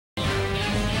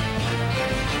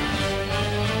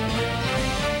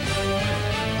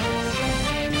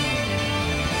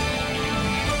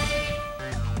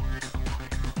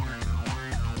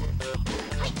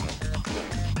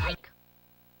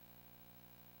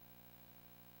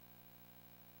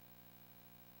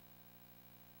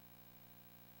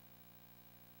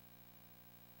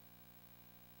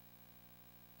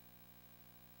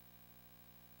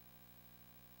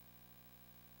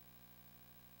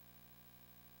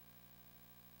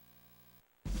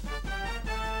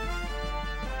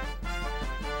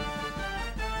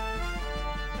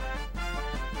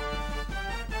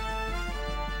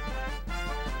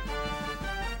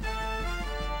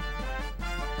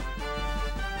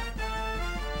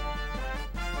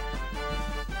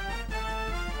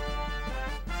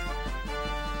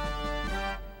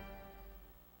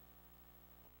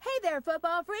there,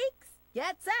 football freaks!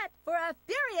 Get set for a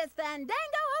furious fandango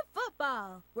of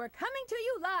football! We're coming to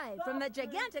you live from the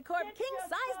Giganticorp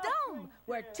King-Size Dome,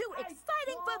 where two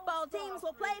exciting football teams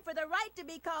will play for the right to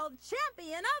be called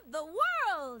champion of the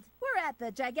world! We're at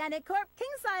the Giganticorp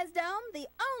King-Size Dome, the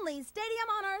only stadium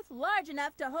on Earth large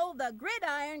enough to hold the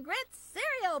Gridiron Grits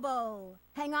Cereal Bowl.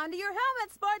 Hang on to your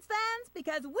helmets, sports fans,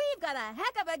 because we've got a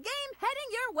heck of a game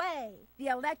heading your way. The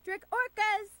Electric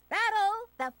Orcas battle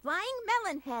the Flying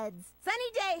Melonheads.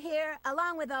 Sunny Day here,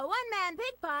 along with a one-man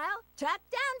pig pile, Chuck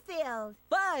Downfield.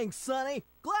 Thanks, Sonny.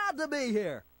 Glad to be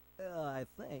here. I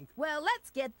think. Well, let's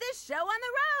get this show on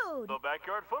the road. The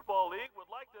Backyard Football League would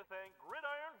like to thank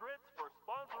Gridiron Grits for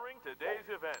sponsoring today's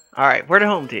event. All right, we're the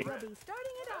home team. We'll be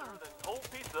starting it off. Better than cold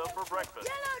pizza for breakfast.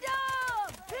 Yellow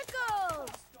Dog!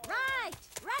 Pickles! Right!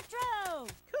 Retro!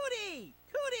 Cootie!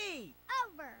 Cootie!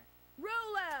 Over!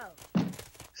 Roll out!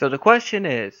 So the question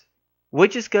is,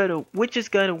 which is gonna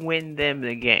win them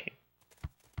the game?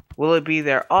 Will it be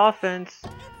their offense,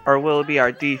 or will it be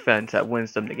our defense that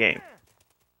wins them the game?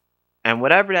 And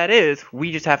whatever that is,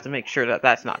 we just have to make sure that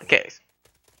that's not the case.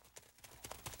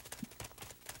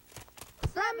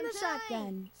 Slam the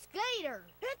shotgun. Skater.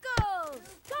 Pickles.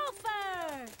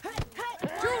 Gopher.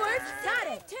 George got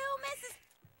it. Two misses.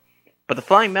 But the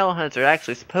Flying Melonheads are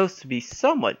actually supposed to be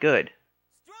somewhat good.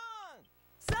 Strong.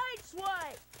 Side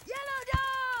swipe. Yellow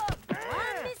Dog.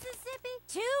 One Mississippi.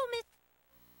 Two Miss.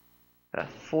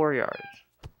 4 yards.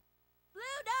 Blue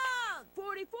Dog.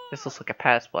 44. This looks like a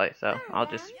pass play, so I'll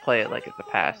just play it like it's a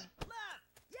pass.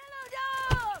 Yellow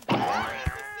Dog.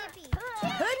 Mississippi.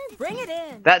 Couldn't bring it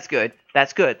in. That's good.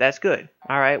 That's good. That's good.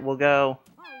 All right, we'll go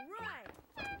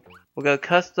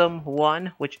custom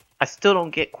 1, which I still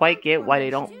don't quite get why they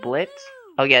don't blitz.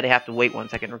 Oh yeah, they have to wait 1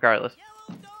 second regardless.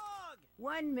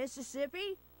 One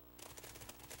Mississippi.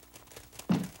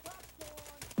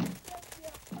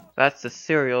 That's the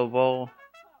Cereal Bowl.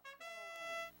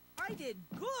 I did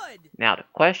good. Now the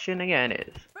question again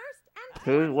is,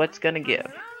 what's gonna give?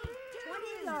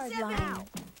 20-yard line.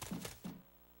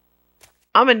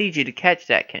 I'm gonna need you to catch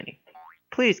that, Kenny.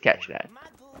 Please catch that.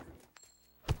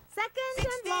 Second and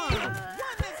long.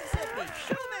 One Mississippi.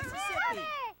 Two Mississippi.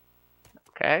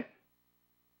 Okay.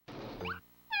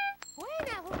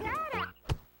 Buena jugada.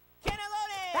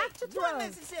 Cannelloni. Back to throw. One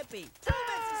Mississippi. Two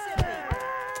Mississippi.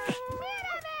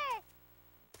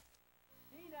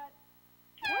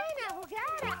 Buena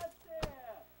jugada.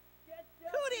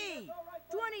 Cootie.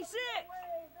 26.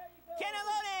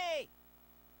 Cannelloni.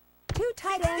 Two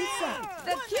tight end sets.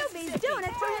 The QB's doing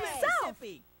it for himself.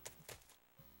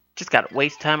 Just gotta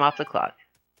waste time off the clock.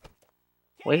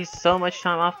 Waste so much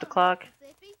time off the clock.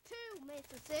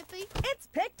 Mississippi. It's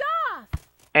picked off.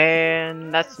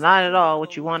 And that's not at all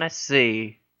what you want to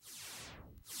see.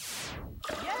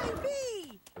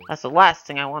 That's the last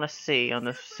thing I want to see on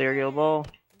this Cereal Bowl.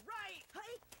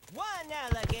 One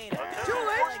alligator.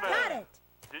 George got it.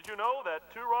 Did you know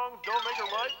that 2 wrongs don't make a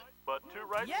right, but 2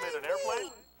 rights made an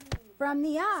airplane? From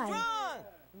the eye. Strong.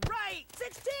 Right.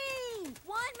 16.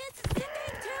 One Mississippi.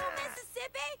 Two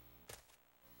Mississippi.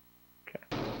 Okay.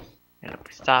 And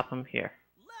we stop him here.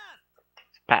 Left.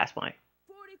 It's a pass play.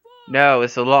 44. No,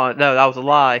 it's a lie. No, that was a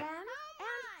lie.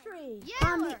 And 3.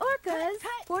 On the Orcas,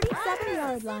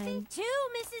 47-yard line. Two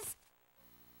Mississippi.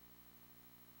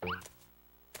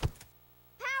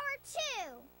 Power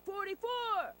 2. 44.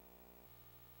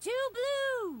 Two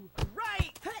blue.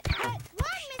 Right. One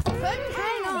Mississippi.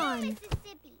 Hang on.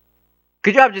 Mississippi.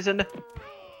 Good job, Jacinda.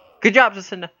 Good job,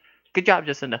 Jacinda. Good job,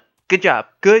 Jacinda. Good job.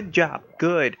 Good job.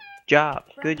 Good job.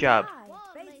 Good job.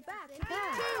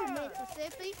 Two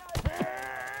Mississippi.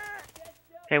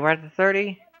 Okay, we're at the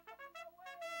 30.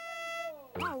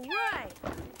 All right.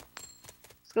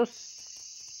 Let's go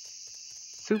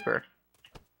super.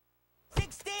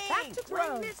 16. Back to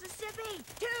throw. One Mississippi.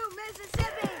 Two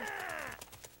Mississippi.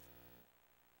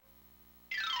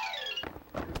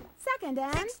 Second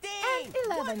and 16.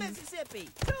 11. One Mississippi.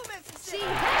 Two Mississippi. She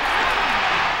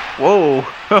has Whoa.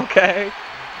 Okay.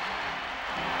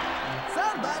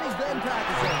 Somebody's been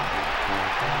practicing.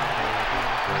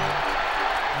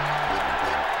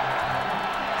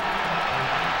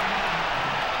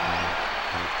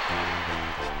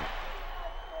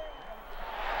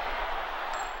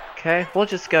 Okay, we'll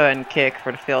just go ahead and kick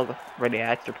for the field for the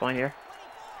extra point here.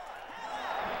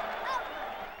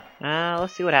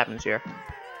 Let's see what happens here.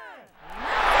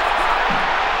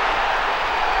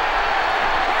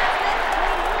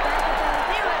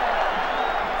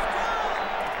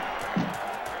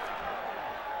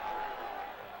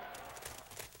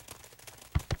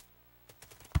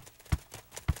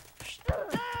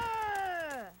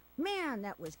 Man,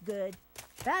 that was good.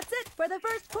 That's it for the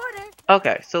first quarter.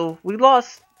 Okay, so we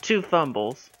lost 2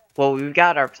 fumbles. Well, we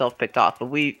got ourselves picked off, but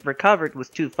we recovered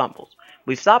with 2 fumbles.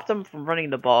 We stopped them from running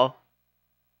the ball.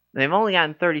 They've only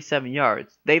gotten 37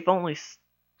 yards. They've only...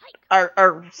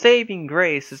 Our saving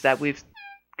grace is that we've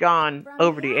gone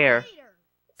over the air.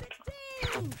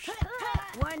 16.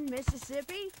 1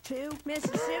 Mississippi, 2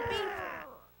 Mississippi.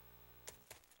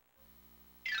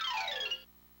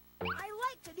 I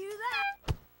like to do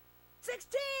that.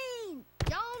 16.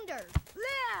 Yonder.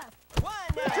 Left. 1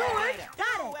 George, alligator.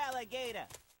 got Go it. alligator.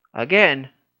 Again,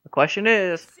 the question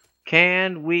is,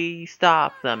 can we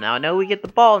stop them? Now, I know we get the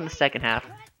ball in the second half.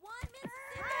 1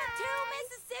 Mississippi, 2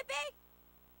 Mississippi.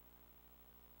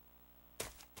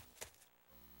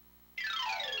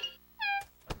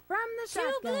 From the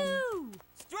shotgun.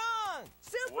 Strong.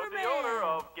 Would the owner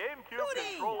of GameCube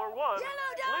Controller 1 please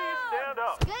stand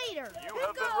up? Gator. You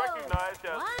have been recognized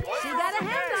as She player got of a the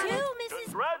hand game. up. 2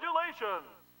 Congratulations!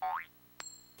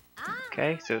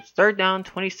 Okay, so it's 3rd down,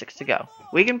 26 to go.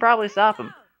 We can probably stop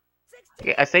them.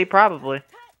 I say probably.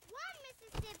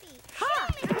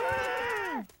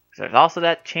 So there's also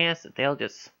that chance that they'll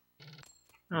just...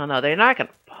 Oh no, they're not going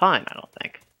to punt, I don't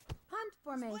think. Punt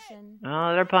formation.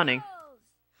 No, they're punting.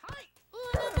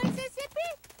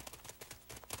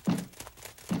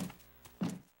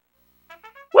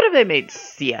 What if they made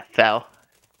CFL?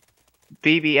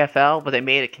 BBFL, but they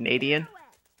made it Canadian?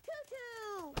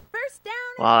 First down.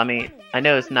 Well, I mean, I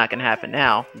know it's not going to happen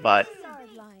now, but Yard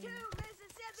line.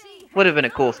 would have been a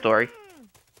cool story.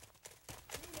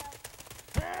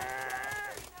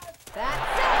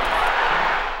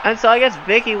 And so I guess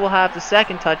Vicky will have the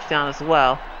 2nd touchdown as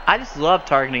well. I just love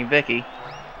targeting Vicky.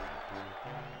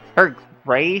 Her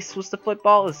grace with the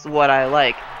football is what I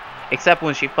like. Except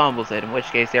when she fumbles it, in which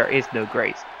case there is no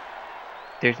grace.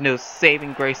 There's no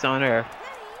saving grace on her.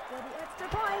 For the extra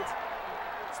point.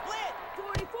 Split.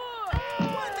 44. 1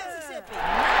 Mississippi.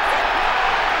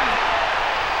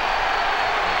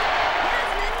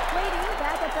 Yasmin waiting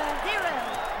back at the 0.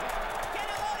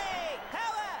 Cannelloni.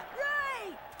 Power.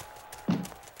 Right.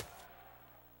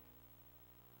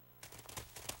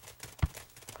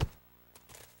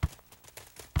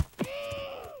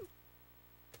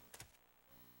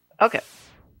 Okay.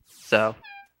 So,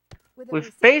 With a we've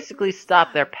receiver basically to the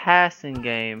stopped their side. passing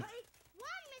game 1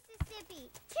 Mississippi,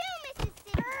 2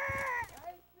 Mississippi.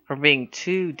 from being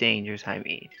too dangerous, I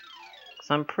mean. Because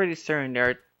I'm pretty certain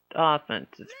their offense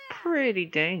is pretty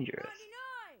dangerous.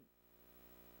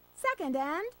 2nd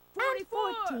and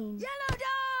 14. Yellow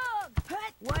dog.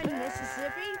 1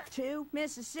 Mississippi, 2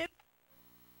 Mississippi.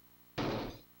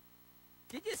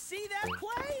 Did you see that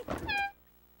play?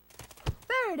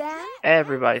 3rd and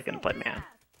Everybody's going to play man.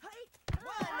 1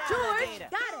 George alligator.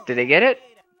 got it. Did they get it?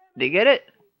 Did he get it?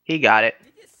 He got it.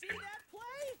 Did you see that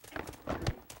play?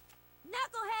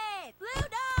 Knucklehead. Blue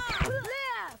dog.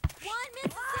 Left. 1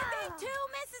 Mississippi, 2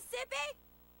 Mississippi.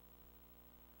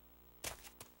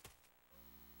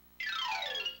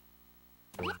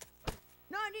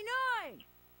 $99.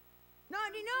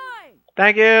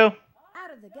 Thank you. Out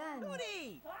of the gun.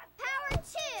 Goody. Power 2.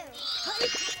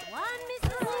 1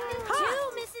 Mississippi,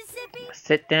 2 Mississippi.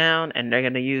 Sit down, and they're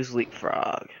going to use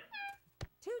leapfrog.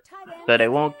 2 tight ends. So they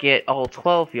won't get all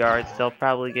 12 yards. They'll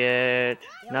probably get...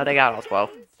 No, they got all 12.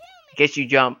 Guess you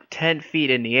jump 10 feet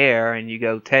in the air, and you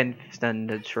go 10, then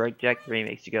the trajectory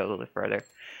makes you go a little bit further.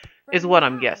 Is what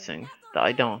I'm guessing. Though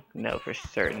I don't know for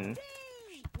certain.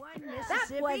 That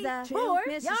was a 4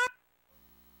 Mississippi.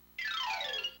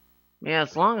 Yeah,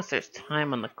 as long as there's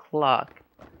time on the clock.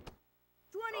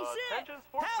 26. Attention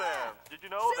sports fans. Did you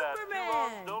know that 2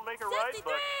 wrongs don't make a right,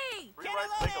 but 3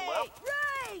 rights make a left?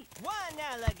 Right. 1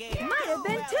 alligator. Might have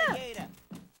been 2. Alligator.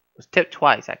 It was tipped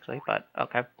twice, actually, but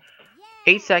okay.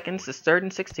 8 seconds is 3rd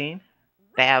and 16.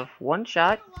 They have 1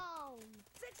 shot.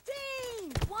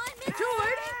 16. 1 Mississippi.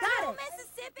 George got it.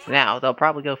 Mississippi. Now, they'll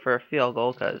probably go for a field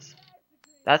goal, because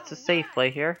that's a safe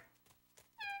play here.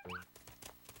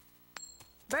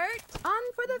 Bert on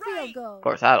for the field goal. Of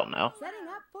course, I don't know. Setting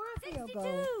up for a field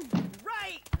goal.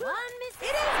 Right. 1 Mississippi.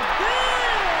 It is good.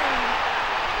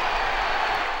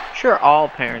 Sure, all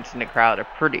parents in the crowd are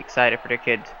pretty excited for their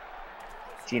kids.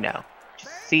 You know,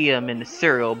 just see them in the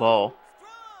cereal bowl.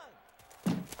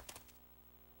 Strong.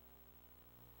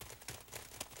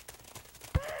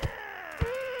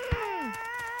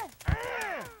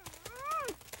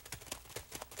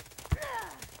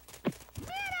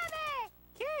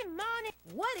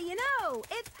 What do you know?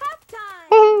 It's halftime.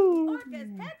 Woo!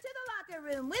 Orcas head to the locker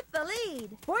room with the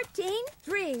lead.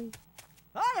 14-3.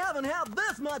 I haven't had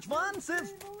this much fun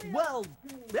since, well,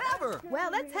 ever. Well,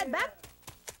 let's head back.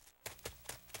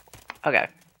 Okay.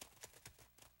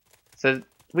 So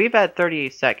we've had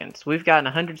 38 seconds. We've gotten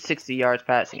 160 yards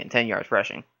passing and 10 yards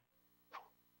rushing.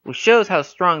 Which shows how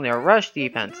strong their rush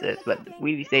defense is, but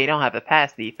they don't have a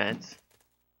pass defense.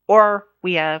 Or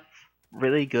we have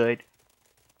really good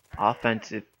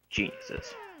offensive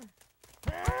geniuses.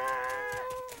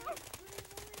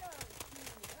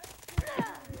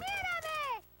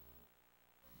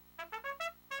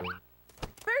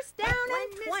 First down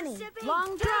and 20.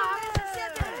 Long drop.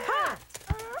 Hot.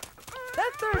 The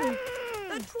 30.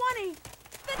 The 20.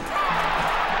 The 10.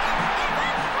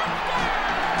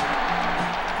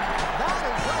 That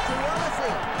is what you want to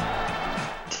see.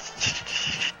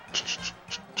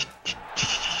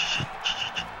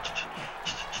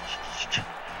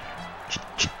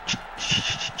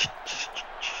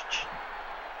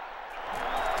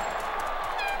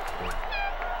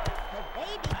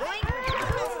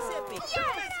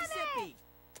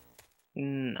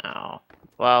 No.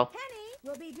 Well. Kenny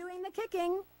will be doing the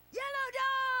kicking. Yellow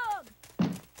dog.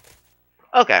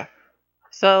 Okay.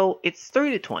 So it's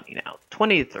 3-20 now.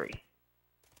 20-3.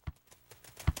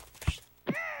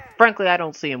 Frankly, I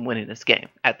don't see him winning this game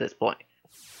at this point.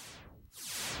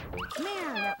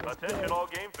 Man, that was Attention good. all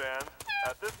game fans.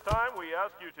 At this time, we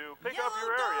ask you to pick up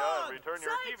your area and return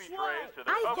your TV trays to the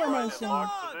Ice upright and formation.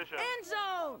 locked position. End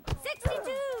zone.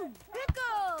 62.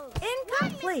 Pickles. One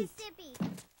Incomplete. Mississippi.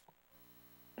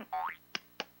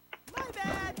 My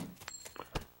bad.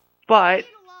 But,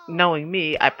 knowing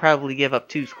me, I probably give up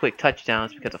 2 quick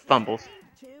touchdowns because of fumbles.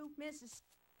 2 misses.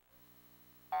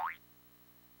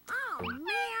 Oh,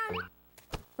 man.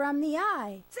 From the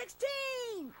eye.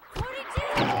 16.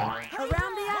 42. Around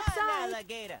the One outside.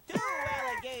 alligator. 2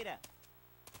 alligator.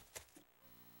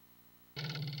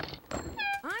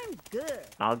 I'm good.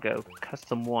 I'll go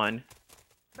custom 1.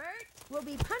 Bert will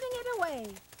be punting it away.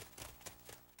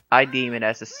 I deem it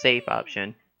as a safe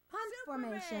option. Punt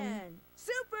formation.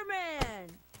 Superman.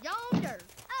 Yonder.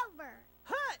 Over.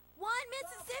 Hut. 1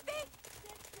 Mississippi.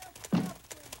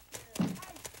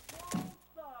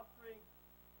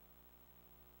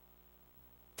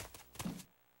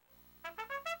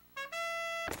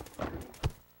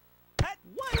 Hut.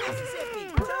 1 Mississippi.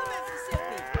 2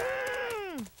 Mississippi.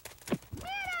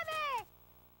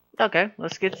 Okay,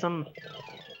 let's get some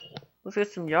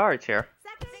yards here.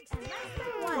 Second and less than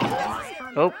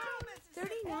 1. Oh,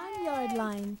 39-yard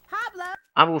line. Pablo.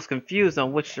 I was confused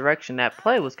on which direction that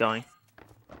play was going.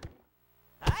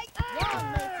 One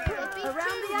Mississippi.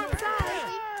 Around the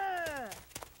outside.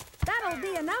 That'll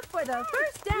be enough for the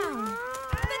first down. The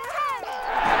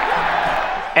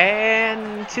 10.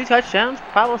 And 2 touchdowns for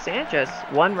Pablo Sanchez.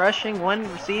 1 rushing,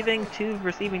 1 receiving, 2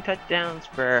 receiving touchdowns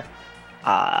for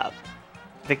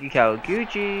Vicky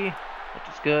Kawaguchi, which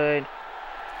is good.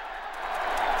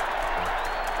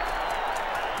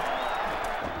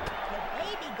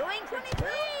 Baby going 23.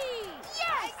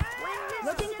 Yes.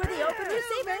 Looking for the open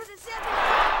receiver.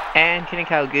 And Kenny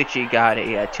Kawaguchi got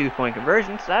a 2-point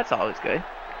conversion, so that's always good.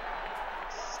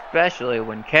 Especially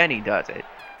when Kenny does it.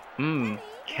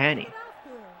 Kenny.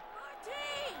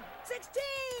 14.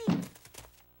 16.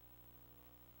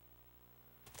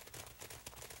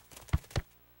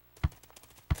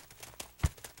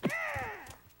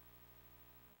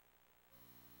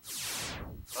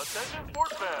 Attention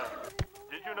sports fans.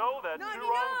 Did you know that 2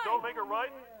 wrongs don't make a right,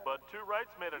 but 2 rights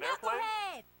made an airplane?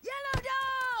 Knucklehead. Yellow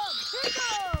dog.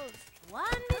 Pickles. 1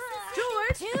 Mississippi.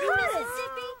 George 2 Curtis.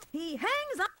 Mississippi. He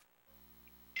hangs on.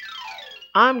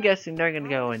 I'm guessing they're gonna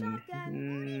go in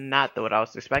not what I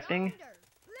was expecting.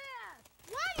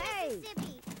 Left. 1 Hey.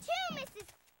 Mississippi. 2 Mississippi.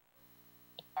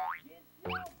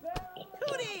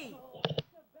 Cootie.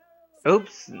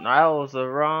 Oops, that was the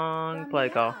wrong play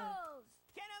call.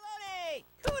 Cannelloni.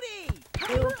 Cootie.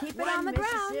 They will keep it on the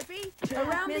ground.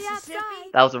 Around the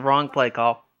outside. That was the wrong play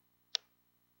call.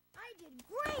 I did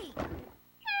great.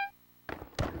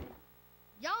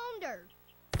 Yonder.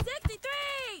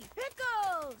 63.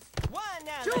 Pickles. 1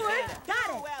 alligator. George, got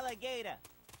 2 it. alligator.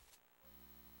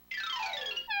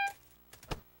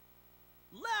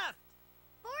 Left.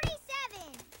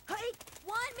 47. Hike.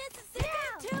 1 Mississippi.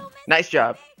 2 Mississippi. Nice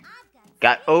job. I've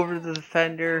Got over the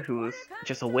defender who was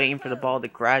just waiting for the ball to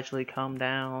gradually come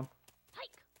down.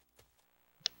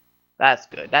 That's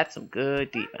good. That's some good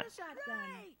defense. Shotgun.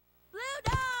 Blue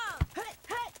dog.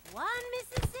 1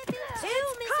 Mississippi. 2 It's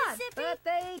caught, Mississippi. but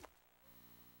they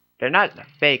They're not gonna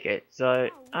fake it,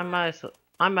 so I might as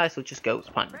well just go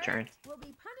with punt return. will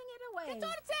be punting it away.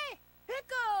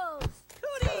 Pickles.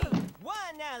 Cootie.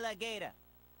 1 alligator.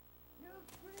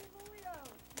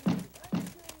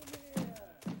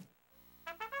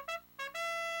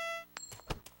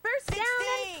 First down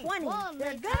 16. and 20. 1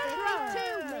 They're Mississippi. gonna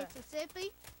throw. 2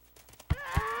 Mississippi.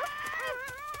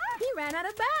 He ran out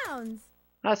of bounds.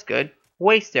 That's good.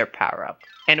 Waste their power up.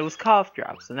 And it was cough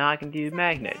drop, so now I can do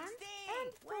magnets.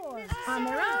 On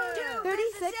their own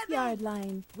 36-yard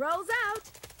line. Rolls out.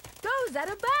 Goes out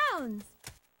of bounds.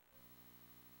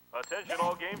 Attention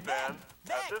all game fans.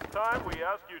 At this time, we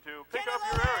ask you to pick up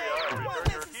your area and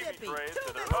return your TV trays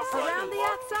to their upright Around and the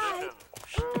locked outside.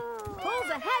 positions. Pulls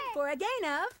ahead for a gain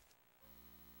of.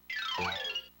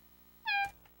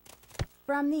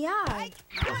 From the eye.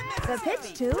 The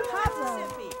pitch to Pablo.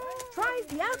 Tries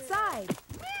the outside.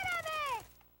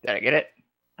 Did I get it?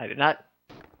 I did not.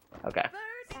 Okay.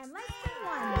 And less than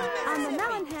one. On the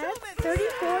Melonheads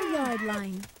 34-yard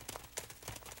line.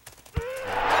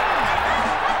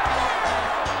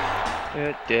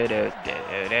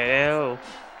 Do-do-do-do-do-do.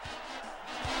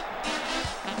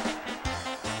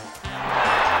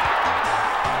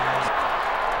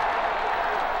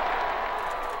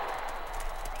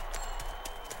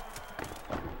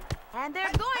 And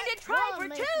they're going to try for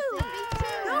two.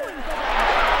 Going for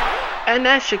the And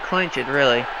that should clinch it,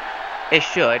 really. It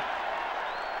should.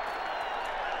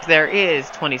 There is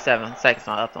 27 seconds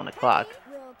left on the clock,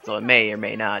 so it may or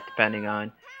may not, depending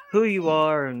on who you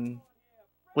are and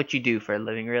what you do for a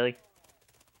living, really.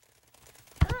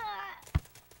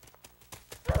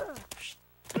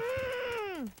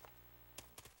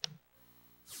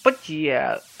 But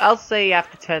yeah, I'll say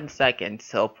after 10 seconds,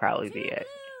 he'll probably be it.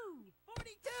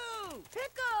 42.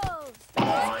 pickles.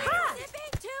 Mississippi,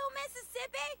 2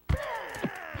 Mississippi.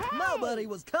 Nobody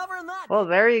was covering that. Well,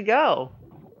 there you go.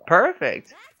 Perfect.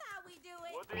 That's how we do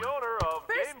it. Would the owner of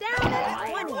First Game down at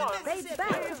Championship 20. One They back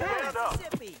to please pass. stand up?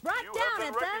 Mississippi. Brought You down have at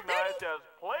been the recognized as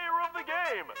player of the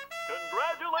game.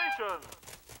 Congratulations.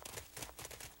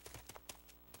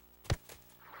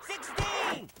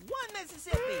 16. 1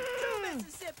 Mississippi, 2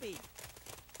 Mississippi.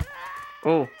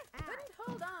 Oh, Couldn't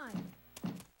hold on.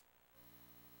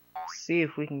 see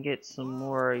if we can get some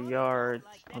more yards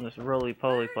on this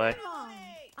roly-poly play.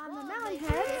 On the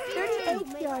Melonheads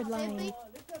 38-yard line. The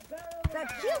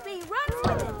QB runs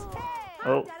with it.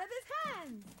 Oh. Knocked out of his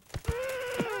hands.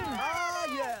 Ah,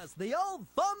 yes, the old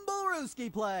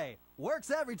fumble-rooski play. Works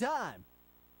every time.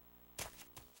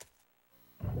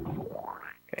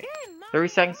 Okay. 30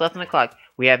 seconds left on the clock.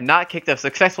 We have not kicked a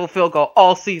successful field goal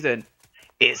all season.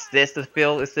 Is this the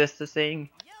field? Is this the thing?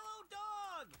 Yellow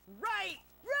dog. Right.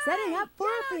 Setting up for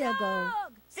a field goal.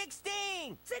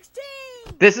 16. 16.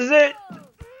 This is it.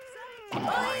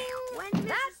 When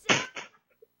Mississippi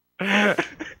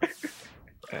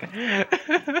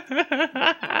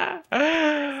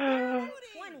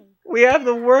We have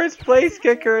the worst place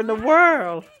kicker in the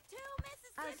world.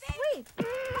 a sweep.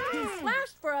 He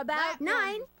slashed for about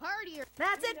 9. Partier.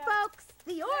 That's it, folks.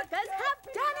 The Orcas have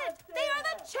done it. They are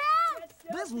the champs.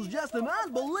 This was just an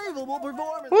unbelievable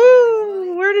performance.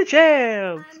 Woo! We're the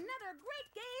champs. Another great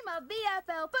game of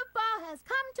VFL football has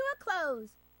come to a close.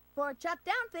 For Chuck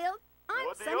Downfield, I'm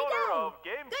Would the Sunny owner Day. of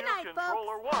Game Good 2 night,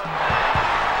 Controller folks. 1.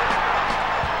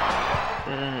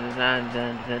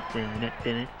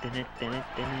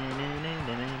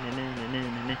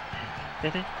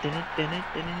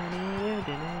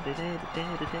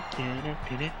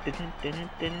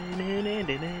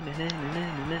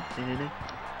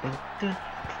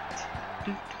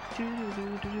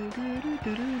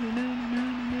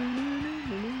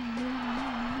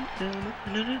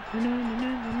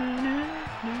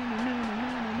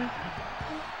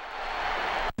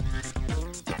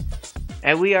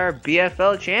 And we are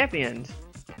BFL champions. So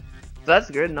that's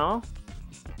good and all.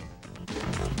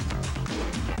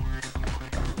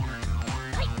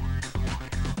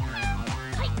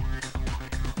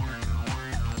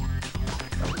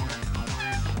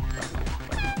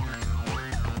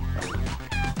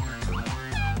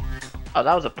 Oh,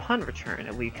 that was a punt return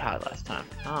that we caught last time.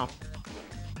 Oh.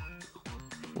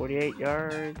 48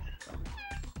 yards.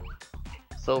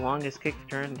 So long as kick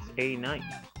returns 89.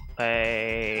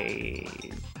 Hey.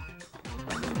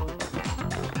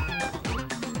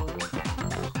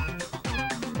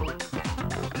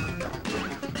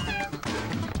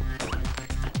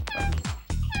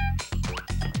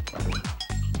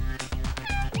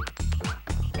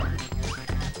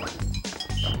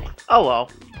 Oh well.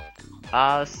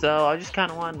 So I just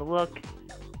kind of wanted to look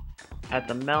at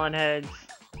the Melonheads.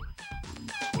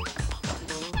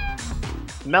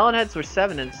 Melonheads were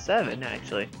 7-7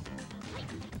 actually.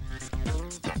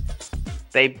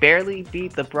 They barely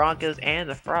beat the Broncos and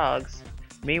the Frogs.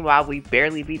 Meanwhile, we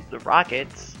barely beat the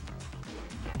Rockets.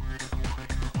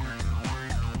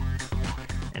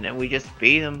 And then we just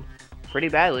beat them pretty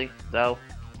badly. So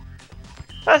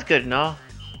that's good enough.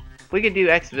 We could do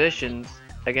exhibitions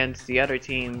against the other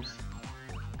teams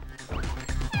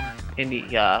in the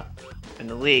in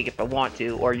the league if I want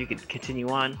to, or you could continue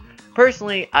on.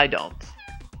 Personally, I don't.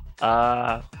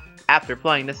 After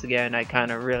playing this again, I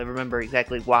kind of really remember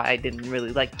exactly why I didn't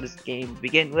really like this game to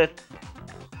begin with.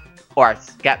 Or I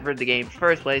got rid of the game in the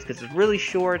first place, because it's really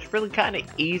short, it's really kind of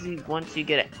easy once you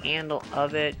get a handle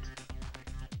of it.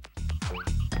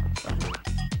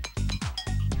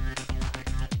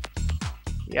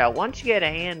 Yeah, once you get a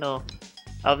handle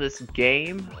of this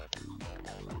game,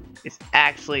 it's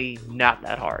actually not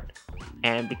that hard.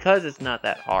 And because it's not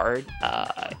that hard,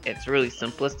 it's really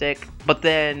simplistic, but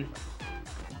then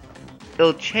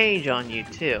it'll change on you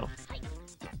too.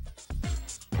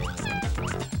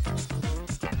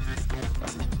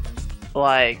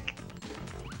 Like,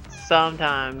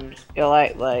 sometimes you're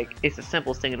like it's the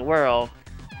simplest thing in the world,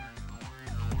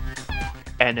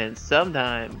 and then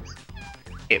sometimes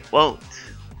it won't.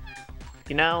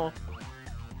 You know?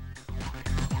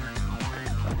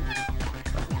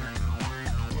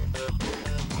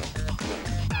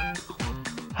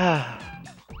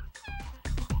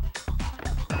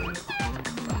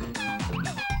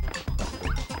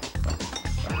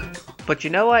 But you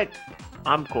know what?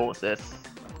 I'm cool with this.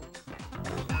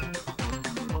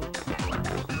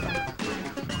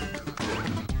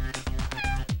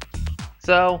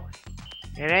 So,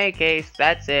 in any case,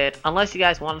 that's it. Unless you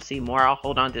guys want to see more, I'll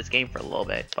hold on to this game for a little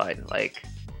bit. But, like,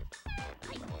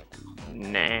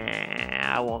 nah,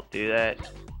 I won't do that.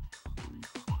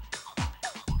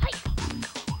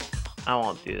 I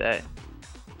won't do that.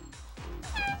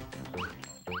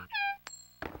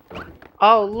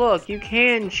 Oh, look, you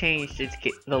can change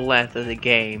the length of the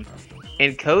game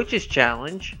in Coach's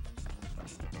Challenge.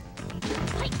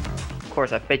 Of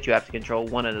course, I bet you have to control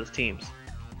one of those teams.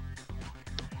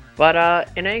 But,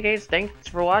 in any case, thanks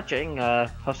for watching.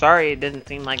 I'm sorry it didn't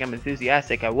seem like I'm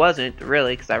enthusiastic. I wasn't,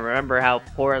 really, because I remember how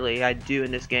poorly I do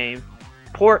in this game.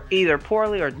 Either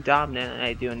poorly or dominant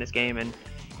I do in this game, and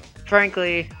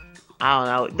frankly, I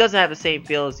don't know, it doesn't have the same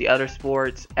feel as the other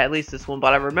sports, at least this one,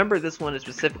 but I remember this one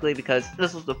specifically because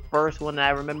this was the first one that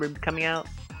I remember coming out.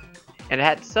 And it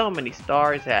had so many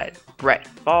stars. It had Brett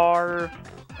Favre.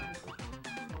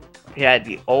 It had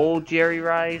the old Jerry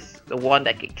Rice, the one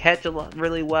that could catch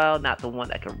really well, not the one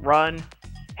that could run. It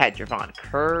had Javon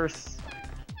Curse.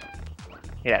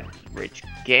 It had Rich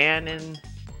Gannon.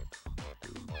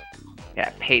 It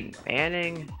had Peyton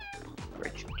Manning.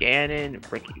 Rich Gannon.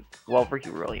 Ricky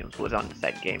Williams was on the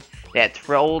second game. They had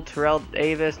Terrell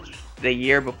Davis the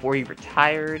year before he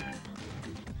retired.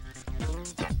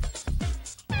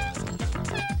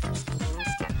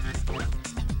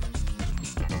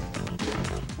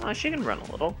 Oh, she can run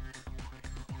a little.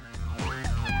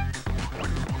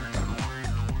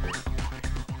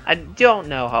 I don't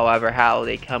know, however, how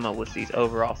they come up with these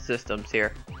overall systems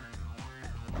here.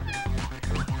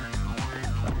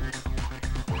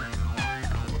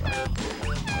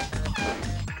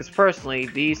 Because personally,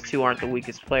 these two aren't the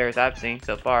weakest players I've seen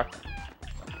so far.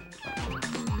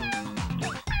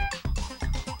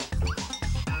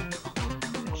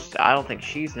 I don't think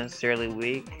she's necessarily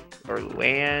weak. Or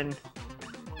Luann.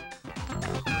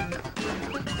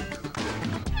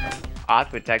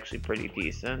 Oswald's actually pretty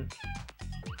decent.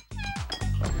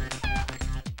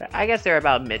 But I guess they're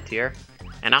about mid-tier.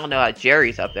 And I don't know how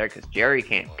Jerry's up there, because Jerry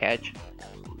can't catch.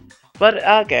 But,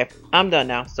 okay, I'm done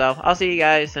now. So, I'll see you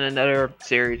guys in another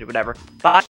series or whatever. Bye!